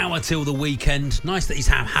 going 1 hour till the weekend. Nice that he's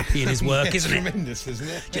happy in his work, isn't it? Tremendous, isn't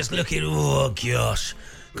it? Just looking, oh gosh,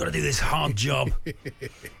 got to do this hard job.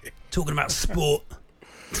 Talking about sport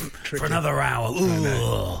for another hour.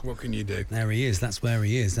 Ooh. What can you do? There he is. That's where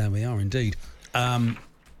he is. There we are indeed. I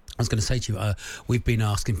was going to say to you, we've been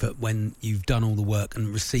asking for when you've done all the work and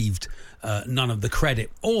received none of the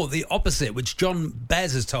credit, or the opposite, which John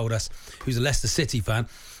Bez has told us, who's a Leicester City fan.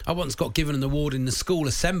 I once got given an award in the school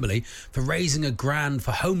assembly for raising £1,000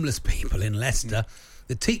 for homeless people in Leicester.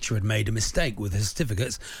 The teacher had made a mistake with her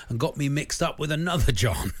certificates and got me mixed up with another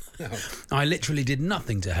John. Oh. I literally did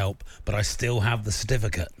nothing to help, but I still have the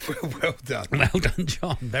certificate. Well done. Well done,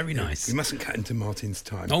 John. Very nice. You mustn't cut into Martin's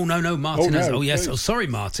time. Oh, no, Martin has... Oh, yes. Oh, sorry,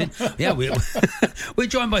 Martin. Yeah, we're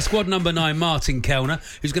joined by squad number 9, Martin Kellner,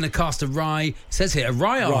 who's going to cast a wry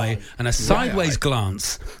eye and a sideways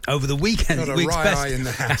glance over the week's best in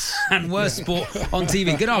the house. and worst sport on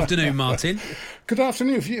TV. Good afternoon, Martin. Good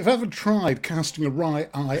afternoon. If you've ever tried casting a wry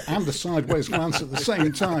eye and a sideways glance at the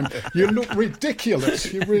same time, you look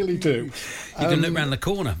ridiculous. You really do. You can look round the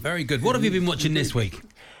corner. Very good. What have you been watching this week?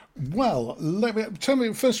 Well, tell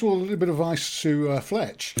me, first of all, a little bit of advice to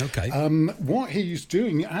Fletch. Okay. What he's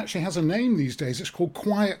doing actually has a name these days. It's called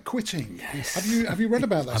quiet quitting. Yes. Have you read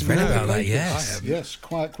about that? I've read about that, yes. Yes,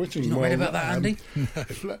 quiet quitting. You not read about that, Andy?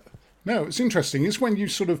 No, it's interesting. It's when you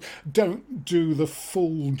sort of don't do the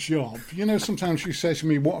full job. You know, sometimes you say to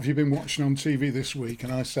me, what have you been watching on TV this week?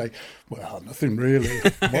 And I say, well, nothing really.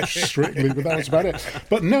 Watched Strictly, but that was about it.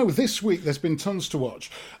 But no, this week there's been tons to watch.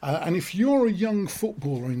 And if you're a young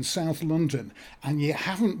footballer in South London and you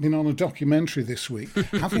haven't been on a documentary this week,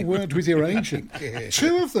 have a word with your agent.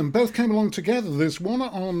 2 of them both came along together. There's one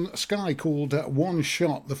on Sky called One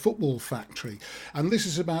Shot, The Football Factory. And this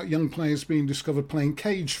is about young players being discovered playing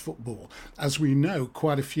cage football. As we know,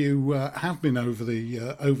 quite a few have been over the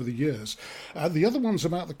years. The other one's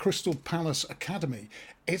about the Crystal Palace Academy.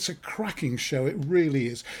 It's a cracking show, it really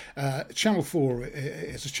is. Channel 4,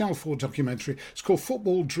 it's a Channel 4 documentary. It's called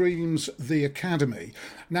Football Dreams, The Academy.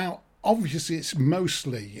 Now, obviously, it's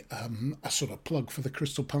mostly a sort of plug for the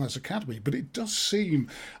Crystal Palace Academy, but it does seem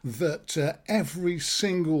that every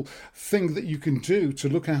single thing that you can do to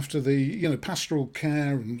look after the, pastoral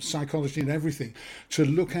care and psychology and everything, to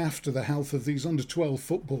look after the health of these under-12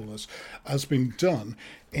 footballers has been done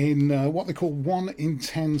in what they call one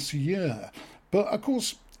intense year. But, of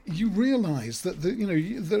course, you realise that,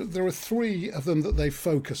 there are 3 of them that they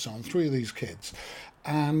focus on, 3 of these kids,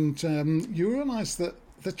 and you realise that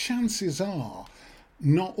the chances are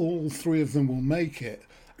not all 3 of them will make it.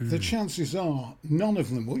 The chances are none of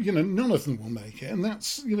them will make it, and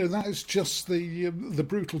that's that is just the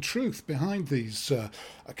brutal truth behind these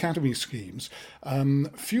academy schemes.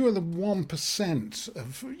 Fewer than 1%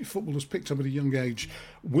 of footballers picked up at a young age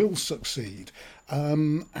will succeed,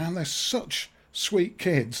 and they're such sweet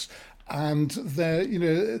kids. and they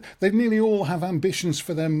nearly all have ambitions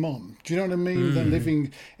for their mum. Do you know what I mean? They're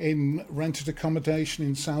living in rented accommodation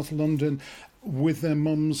in South London with their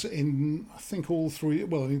mums in, I think, all three,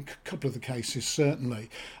 well, in a couple of the cases, certainly,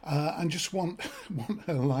 and just want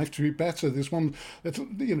her life to be better. There's one that,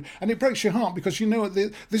 and it breaks your heart because,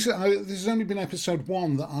 this has only been episode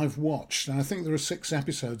 1 that I've watched, and I think there are 6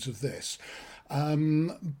 episodes of this.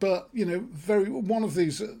 But, one of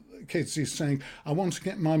these kids is saying, I want to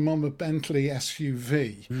get my mum a Bentley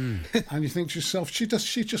SUV. And you think to yourself, she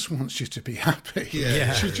just wants you to be happy.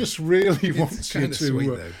 Yeah. She just really wants you to... Sweet,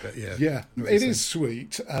 though, but yeah. Yeah, it is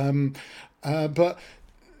sweet. But...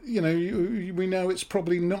 we know it's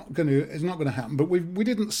probably not going to happen, but we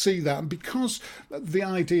didn't see that, and because the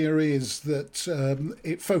idea is that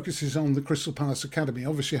it focuses on the Crystal Palace Academy.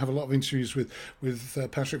 Obviously, you have a lot of interviews with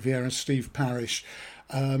Patrick Vieira and Steve Parish,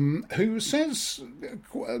 who says,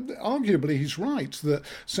 arguably he's right, that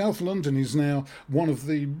South London is now one of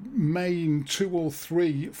the main 2 or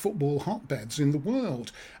 3 football hotbeds in the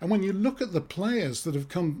world. And when you look at the players that have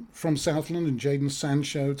come from South London, Jadon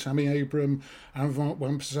Sancho, Tammy Abraham, Aaron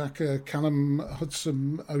Wan-Bissaka, Callum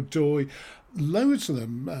Hudson-Odoi, loads of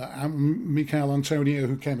them, Michail Antonio,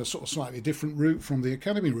 who came a sort of slightly different route from the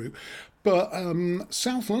academy route. But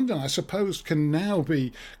South London, I suppose, can now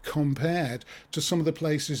be compared to some of the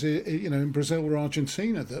places, in Brazil or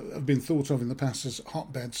Argentina that have been thought of in the past as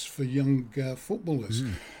hotbeds for young footballers.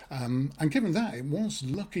 And given that, it was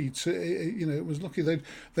lucky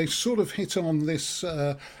they sort of hit on this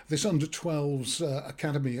under 12s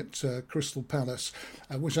academy at Crystal Palace,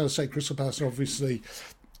 which I would say Crystal Palace are obviously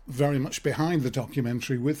very much behind the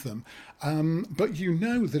documentary with them. But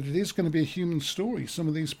that it is going to be a human story. Some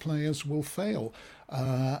of these players will fail.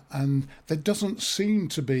 And there doesn't seem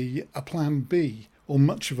to be a plan B, or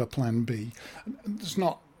much of a plan B. There's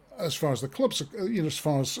not, as far as the clubs, as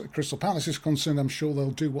far as Crystal Palace is concerned, I'm sure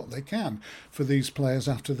they'll do what they can for these players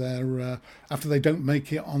after they don't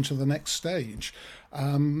make it onto the next stage.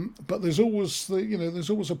 But there's always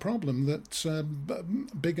a problem that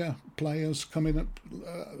bigger players come in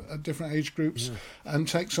at different age groups and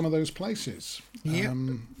take some of those places.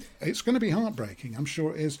 It's going to be heartbreaking. I'm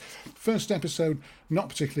sure it is. First episode, not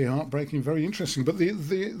particularly heartbreaking, very interesting. But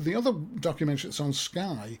the other documentary that's on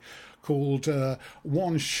Sky, called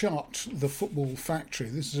One Shot, The Football Factory.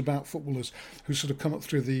 This is about footballers who sort of come up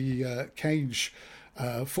through the cage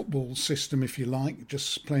football system, if you like,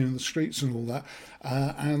 just playing in the streets and all that.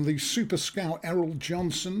 And the super scout Errol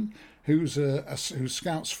Johnson, who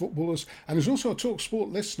scouts footballers and is also a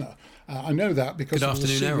TalkSport listener. I know that because... Good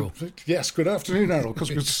afternoon, Errol. Yes, good afternoon, Errol, because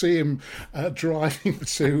we could see him driving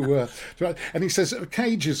to... and he says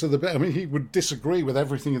cages are the best. I mean, he would disagree with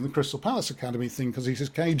everything in the Crystal Palace Academy thing, because he says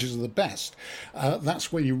cages are the best.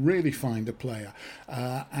 That's where you really find a player.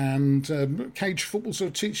 And cage football sort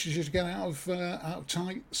of teaches you to get out of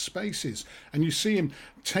tight spaces. And you see him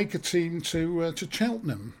take a team to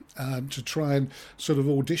Cheltenham to try and sort of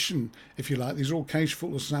audition, if you like. These are all cage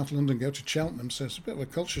footballers in South London, go to Cheltenham, so it's a bit of a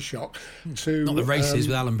culture shock. Not the races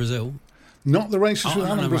with Alan Brazil. Not the races with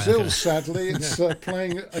Alan Brazil, right, okay. Sadly. It's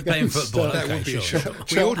playing against... Playing football, that would be a shock.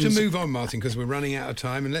 We ought to move on, Martin, because we're running out of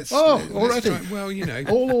time. And let's... already?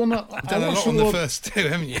 All or not. You've done a lot on the first 2,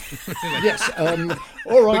 haven't you? Yes.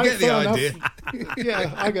 All right, we get the idea.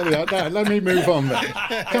 Yeah, I get the idea. Let me move on then.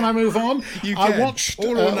 Can I move on? You can. I watched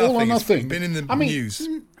All or Nothing. It's been in the news.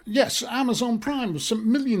 Yes, Amazon Prime was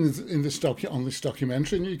some millions in this on this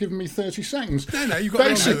documentary, and you're giving me 30 seconds. No, you've got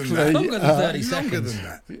longer than 30 seconds. Longer than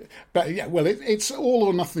that. But yeah, well, it's All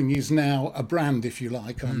or Nothing is now a brand, if you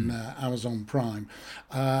like, on Amazon Prime,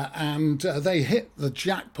 and they hit the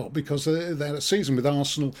jackpot because they had a season with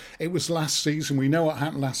Arsenal. It was last season. We know what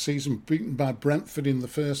happened last season: beaten by Brentford in the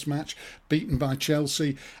first match, beaten by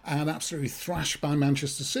Chelsea, and absolutely thrashed by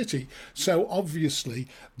Manchester City. So obviously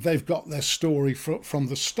they've got their story from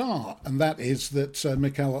the start, and that is that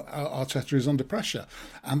Mikel Arteta is under pressure,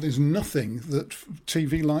 and there's nothing that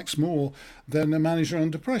TV likes more than a manager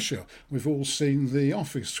under pressure. We've all seen The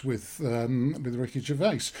Office with Ricky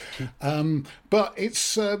Gervais, but it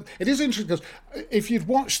is interesting because if you'd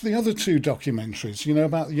watched the other 2 documentaries,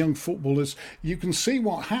 about the young footballers, you can see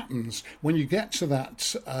what happens when you get to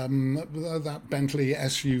that Bentley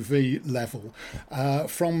SUV level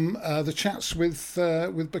from the chats with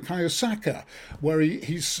Bukayo Saka, where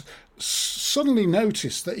he's suddenly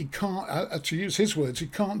noticed that he can't, to use his words, he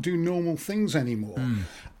can't do normal things anymore.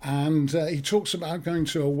 And he talks about going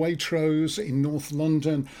to a Waitrose in North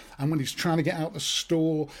London, and when he's trying to get out the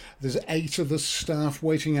store, there's 8 of the staff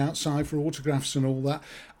waiting outside for autographs and all that.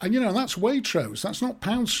 And, that's Waitrose. That's not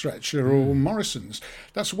Pound Stretcher or Morrison's.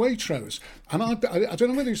 That's Waitrose. And I don't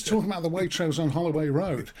know whether he's talking about the Waitrose on Holloway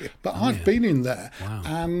Road, but I've been in there. Wow.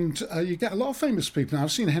 And you get a lot of famous people. Now,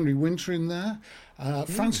 I've seen Henry Winter in there.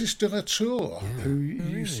 Francis de la Tour, who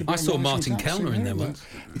used to be... I saw Martin Kellner in there once.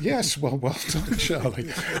 Yes, well done, Charlie.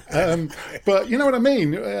 But you know what I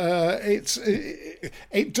mean?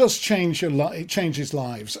 It does change it changes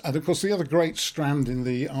lives. And of course, the other great strand in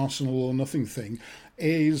the Arsenal or nothing thing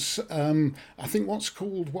is, I think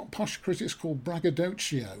what posh critics call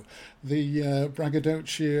braggadocio, the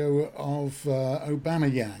braggadocio of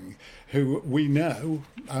Aubameyang, who we know.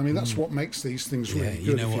 I mean, that's what makes these things really good.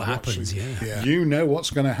 You know what happens, You know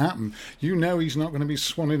what's going to happen. You know he's not going to be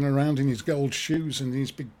swanning around in his gold shoes and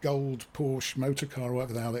his big gold Porsche motor car, or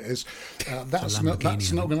whatever the hell it is. That's not going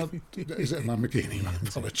to... Is it a Lamborghini?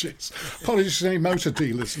 Apologies. Apologies to any motor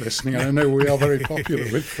dealers listening. I know we are very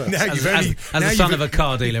popular with that. As the son of a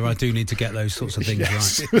car dealer, I do need to get those sorts of things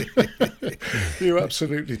right. You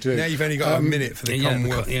absolutely do. Now you've only got a minute for the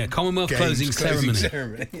Commonwealth. Commonwealth Games closing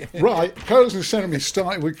ceremony. Right, closing ceremony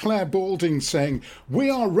started with Claire Balding saying, "We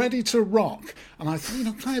are ready to rock." And I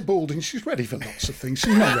thought, Claire Balding, she's ready for lots of things.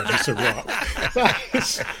 She's not ready to rock. That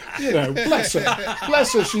is, bless her.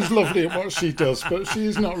 Bless her, she's lovely at what she does, but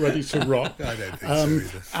she's not ready to rock. I don't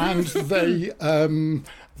think so either. And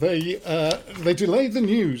they delayed the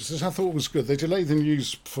news, as I thought was good. They delayed the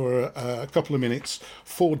news for a couple of minutes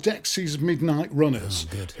for Dexy's Midnight Runners,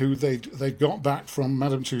 who they got back from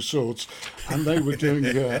Madame Tussauds, and they were doing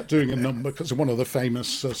a number because of one of the famous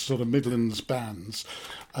sort of Midlands bands.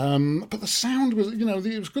 But the sound was,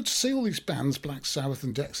 it was good to see all these bands, Black Sabbath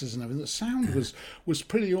and Dexys and everything. The sound was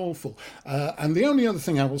pretty awful. And the only other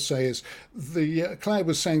thing I will say is Claire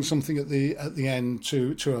was saying something at the end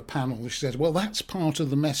to a panel. She said, "Well, that's part of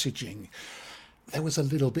the messaging." There was a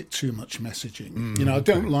little bit too much messaging. I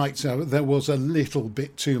don't like to. There was a little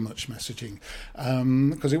bit too much messaging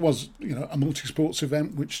because it was, a multi-sports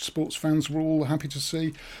event which sports fans were all happy to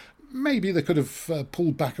see. Maybe they could have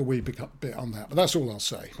pulled back a wee bit on that, but that's all I'll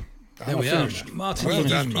say. There we are. Martin,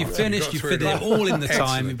 you finished. You fit it all in the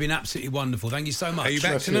time. You've been absolutely wonderful. Thank you so much. Are you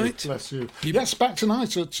back tonight? Bless you. Yes, back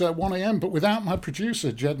tonight at 1 a.m, but without my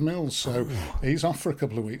producer, Jed Mills. So he's off for a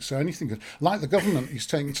couple of weeks. So anything could... Like the government, he's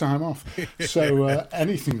taking time off. So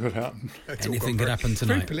anything could happen. Anything could happen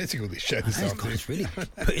tonight. Very political, this show this afternoon. It's really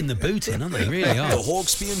putting the boot in, aren't they? Really are. The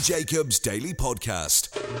Hawksby and Jacobs Daily Podcast.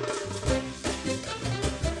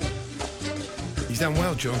 He's done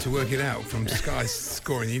well, John, to work it out from Sky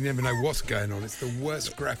scoring. You never know what's going on. It's the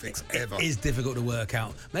worst graphics ever. It is difficult to work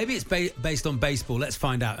out. Maybe it's based on baseball. Let's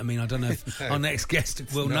find out. I mean, I don't know if our next guest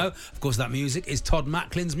will know. Of course, that music is Todd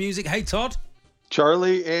Macklin's music. Hey, Todd.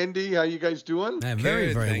 Charlie, Andy, how you guys doing? Yeah,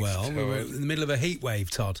 very, very well. We're in the middle of a heat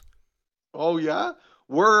wave, Todd. Oh, yeah?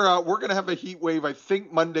 We're going to have a heat wave, I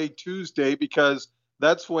think, Monday, Tuesday, because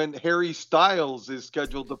that's when Harry Styles is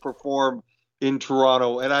scheduled to perform in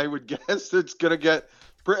Toronto, and I would guess it's going to get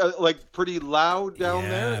pretty loud down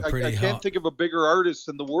there. I can't think of a bigger artist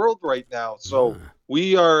in the world right now. So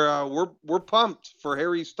we are we're pumped for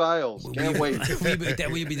Harry Styles. Can't wait.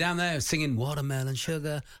 Will you be down there singing Watermelon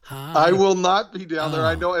Sugar High? I will not be down there.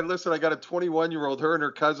 I know. And listen, I got a 21-year-old. Her and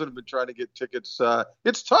her cousin have been trying to get tickets.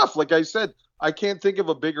 It's tough. Like I said, I can't think of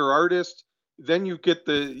a bigger artist. Then you get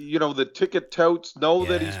the ticket touts know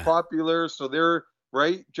that he's popular, so they're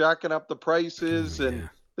jacking up the prices. And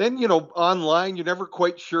then, online, you're never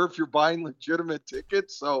quite sure if you're buying legitimate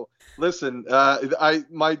tickets. So listen,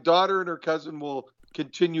 my daughter and her cousin will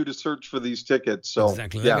continue to search for these tickets. So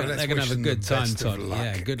exactly. They're going to have a good time, Todd.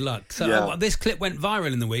 Yeah, good luck. So this clip went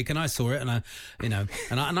viral in the week, and I saw it, and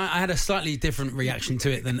I had a slightly different reaction to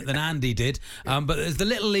it than Andy did. But there's the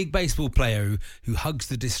Little League baseball player who hugs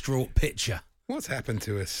the distraught pitcher. What's happened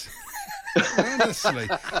to us? Honestly,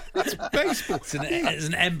 it's baseball. It's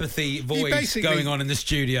an empathy voice going on in the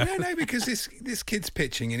studio. No, because this kid's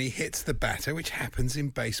pitching and he hits the batter, which happens in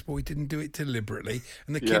baseball. He didn't do it deliberately,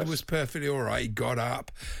 and the kid was perfectly all right. He got up,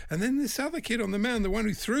 and then this other kid on the mound, the one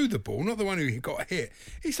who threw the ball, not the one who got hit,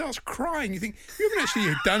 he starts crying. You think, you haven't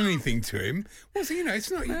actually done anything to him. It's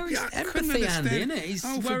not. It's empathy, Andy, isn't it? He's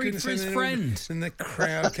worried for his friend. And the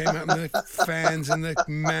crowd came up, and the fans, and the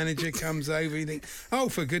manager comes over. You think, oh,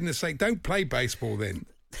 for goodness sake, don't play baseball then.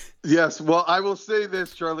 Yes, well, I will say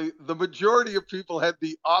this, Charlie. The majority of people had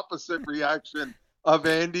the opposite reaction of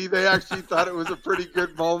Andy. They actually thought it was a pretty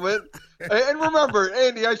good moment. And remember,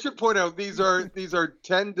 Andy, I should point out these are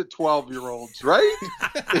 10 to 12-year-olds, right?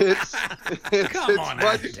 It's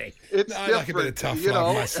Andy. It's I different, like a bit of tough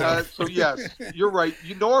love myself. So yes, you're right.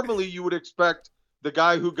 Normally you would expect the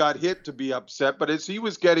guy who got hit to be upset, but as he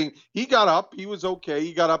got up, he was okay.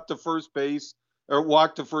 He got up to first base or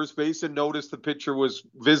walked to first base and noticed the pitcher was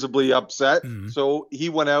visibly upset. Mm-hmm. So he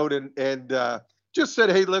went out and just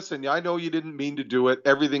said, "Hey, listen, I know you didn't mean to do it.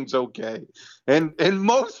 Everything's okay." And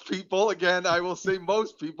most people, again, I will say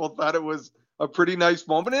most people thought it was a pretty nice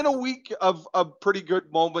moment in a week of pretty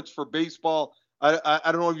good moments for baseball. I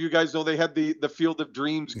don't know if you guys know, they had the Field of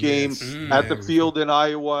Dreams game at the field in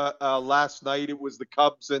Iowa last night. It was the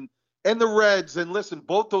Cubs and the Reds. And listen,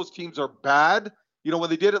 both those teams are bad. You know, when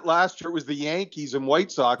they did it last year, it was the Yankees and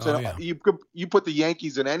White Sox. You put the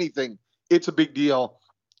Yankees in anything, it's a big deal.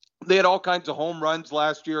 They had all kinds of home runs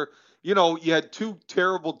last year. You know, you had two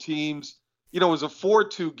terrible teams. You know, it was a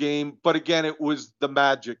 4-2 game. But again, it was the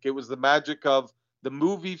magic. It was the magic of the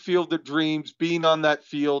movie Field of Dreams being on that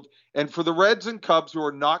field. And for the Reds and Cubs, who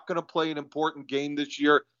are not going to play an important game this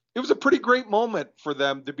year, it was a pretty great moment for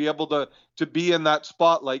them to be able to be in that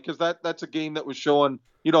spotlight, because that's a game that was shown,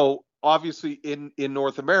 you know, obviously in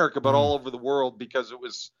North America, but all over the world, because it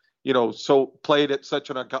was, you know, so played at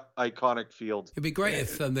such an iconic field. It'd be great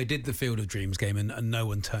if they did the Field of Dreams game and no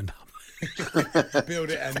one turned up.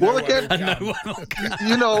 Build it and well, no again, one will come.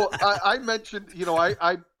 You know, I mentioned, you know,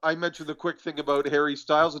 I mentioned the quick thing about Harry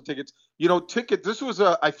Styles and tickets. You know, this was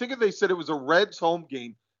I think they said it was a Reds home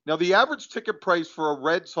game. Now, the average ticket price for a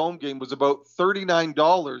Reds home game was about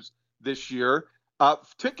 $39 this year.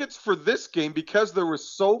 Tickets for this game, because there were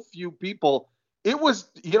so few people, it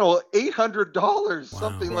was, you know, $800,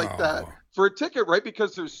 something like that for a ticket, right?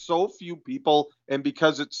 Because there's so few people and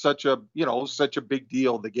because it's such a big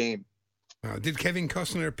deal, the game. Did Kevin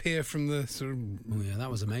Costner appear from the sort of... Oh, yeah, that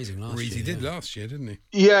was amazing last year. He did last year, didn't he?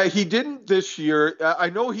 Yeah, he didn't this year. I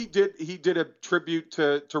know he did a tribute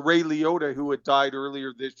to Ray Liotta, who had died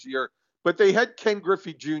earlier this year. But they had Ken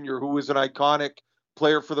Griffey Jr., who was an iconic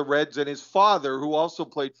player for the Reds, and his father, who also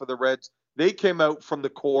played for the Reds. They came out from the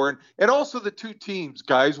core, and also the two teams,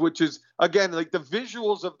 guys, which is, again, like the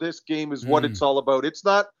visuals of this game is what it's all about. It's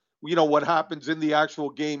not, you know, what happens in the actual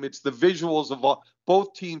game. It's the visuals of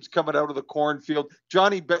both teams coming out of the cornfield.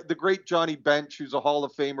 The great Johnny Bench, who's a Hall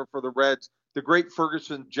of Famer for the Reds, the great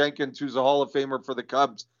Ferguson Jenkins, who's a Hall of Famer for the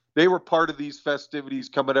Cubs. They were part of these festivities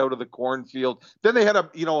coming out of the cornfield. Then they had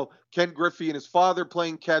Ken Griffey and his father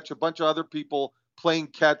playing catch, a bunch of other people playing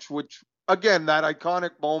catch, which, again, that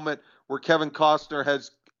iconic moment where Kevin Costner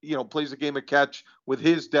plays a game of catch with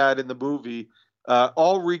his dad in the movie,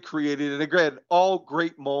 all recreated. And again, all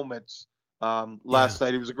great moments last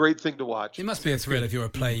night. It was a great thing to watch. It must be a thrill if you're a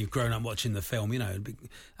player, you've grown up watching the film, you know, it'd be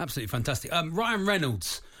absolutely fantastic. Ryan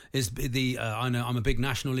Reynolds is I know I'm a big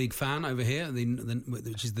National League fan over here,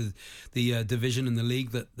 which is the division in the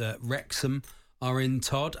league that Wrexham are in,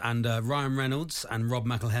 Todd, and Ryan Reynolds and Rob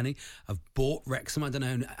McElhenney have bought Wrexham. I don't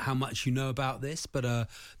know how much you know about this, but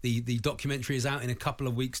the documentary is out in a couple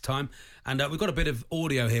of weeks' time, and we've got a bit of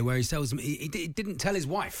audio here where he tells him he didn't tell his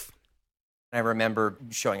wife. I remember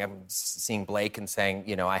showing up and seeing Blake and saying,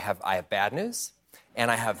 you know, I have bad news, and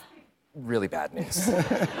I have really bad news.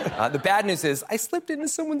 The bad news is I slipped into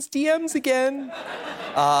someone's DMs again.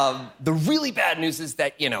 The really bad news is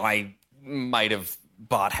that, you know, I might have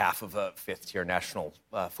bought half of a fifth-tier National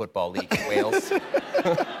Football League in Wales.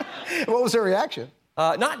 What was her reaction?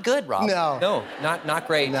 Not good, Rob. No, not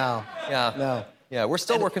great. No. Yeah. No. Yeah, we're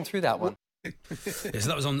still working through that one. Yeah, so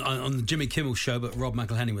that was on the Jimmy Kimmel show, but Rob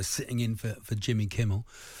McElhenney was sitting in for Jimmy Kimmel.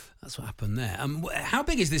 That's what happened there. How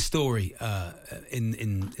big is this story in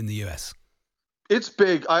the US? It's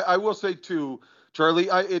big. I will say, too, Charlie,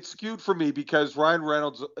 it's skewed for me because Ryan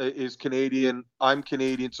Reynolds is Canadian. I'm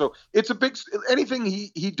Canadian. So it's a big – anything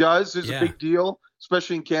he does is a big deal,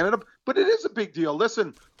 especially in Canada. But it is a big deal.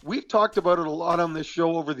 Listen, we've talked about it a lot on this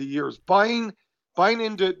show over the years. Buying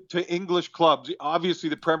into English clubs, obviously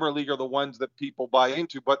the Premier League are the ones that people buy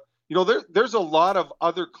into. But, you know, there's a lot of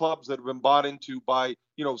other clubs that have been bought into by,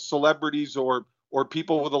 you know, celebrities or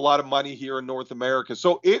people with a lot of money here in North America.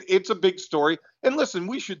 So it's a big story. And listen,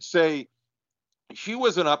 we should say – she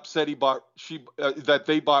wasn't upset that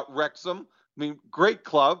they bought Wrexham. I mean, great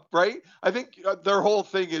club, right? I think their whole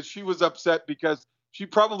thing is she was upset because she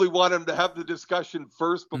probably wanted him to have the discussion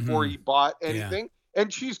first before he bought anything. Yeah.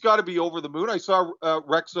 And she's got to be over the moon. I saw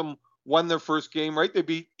Wrexham won their first game, right? They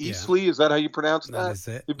beat Eastleigh. Is that how you pronounce that? That is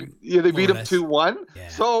it. They beat them 2-1. Yeah.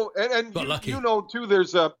 So, and you know, too,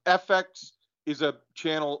 there's a FX is a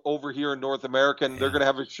channel over here in North America, and they're going to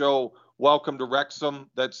have a show Welcome to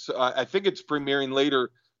Wrexham. That's I think it's premiering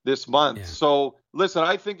later this month. Yeah. So listen,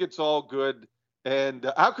 I think it's all good.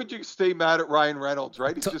 And how could you stay mad at Ryan Reynolds,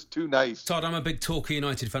 right? He's just too nice. Todd, I'm a big Torquay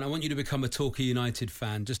United fan. I want you to become a Torquay United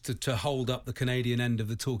fan, just to hold up the Canadian end of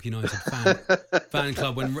the Torquay United fan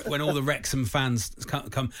club when all the Wrexham fans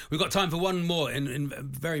come. We've got time for one more, in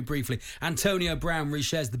very briefly. Antonio Brown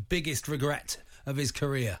reshares the biggest regret of his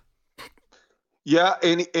career. Yeah,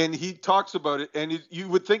 and he talks about it. And you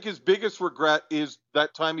would think his biggest regret is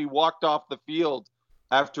that time he walked off the field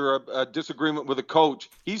after a disagreement with a coach.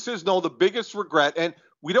 He says, no, the biggest regret, and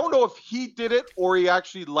we don't know if he did it or he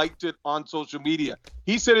actually liked it on social media.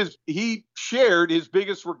 He said he shared his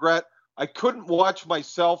biggest regret. I couldn't watch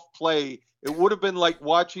myself play. It would have been like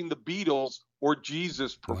watching the Beatles or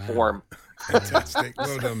Jesus perform. Wow. Fantastic.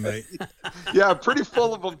 Well done, mate. Yeah, pretty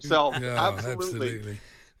full of himself. Yeah, absolutely.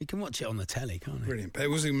 You can watch it on the telly, can't you? Brilliant. It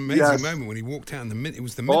was an amazing moment when he walked out in the middle. It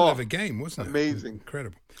was the middle of a game, wasn't it? Amazing.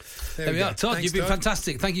 Incredible. There we are. Todd, Thanks, you've been Todd.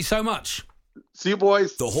 fantastic. Thank you so much. See you,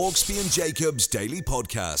 boys. The Hawksby and Jacobs Daily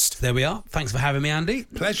Podcast. There we are. Thanks for having me, Andy.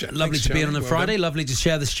 Pleasure. Lovely Thanks, to be in on a Charlie. Friday. Well done. Lovely to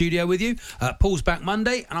share the studio with you. Paul's back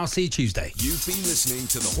Monday, and I'll see you Tuesday. You've been listening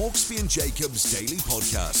to the Hawksby and Jacobs Daily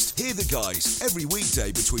Podcast. Hear the guys every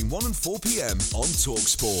weekday between 1 and 4 p.m. on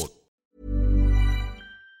TalkSport.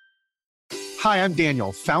 Hi, I'm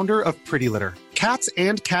Daniel, founder of Pretty Litter. Cats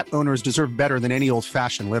and cat owners deserve better than any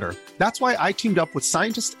old-fashioned litter. That's why I teamed up with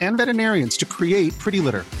scientists and veterinarians to create Pretty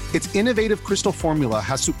Litter. Its innovative crystal formula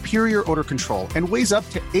has superior odor control and weighs up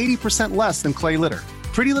to 80% less than clay litter.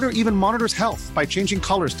 Pretty Litter even monitors health by changing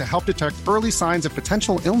colors to help detect early signs of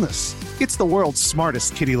potential illness. It's the world's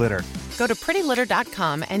smartest kitty litter. Go to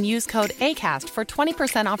prettylitter.com and use code ACAST for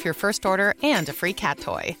 20% off your first order and a free cat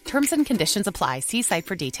toy. Terms and conditions apply. See site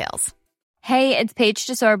for details. Hey, it's Paige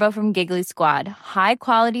DeSorbo from Giggly Squad. High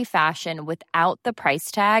quality fashion without the price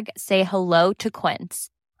tag. Say hello to Quince.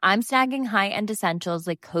 I'm snagging high-end essentials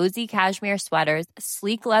like cozy cashmere sweaters,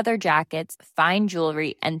 sleek leather jackets, fine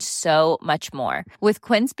jewelry, and so much more. With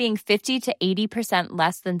Quince being 50 to 80%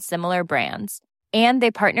 less than similar brands. And they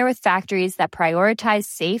partner with factories that prioritize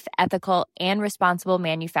safe, ethical, and responsible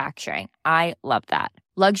manufacturing. I love that.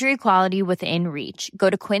 Luxury quality within reach. Go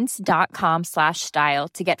to quince.com/style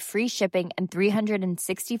to get free shipping and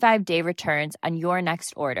 365-day returns on your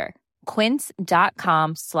next order.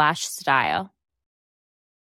 Quince.com/style.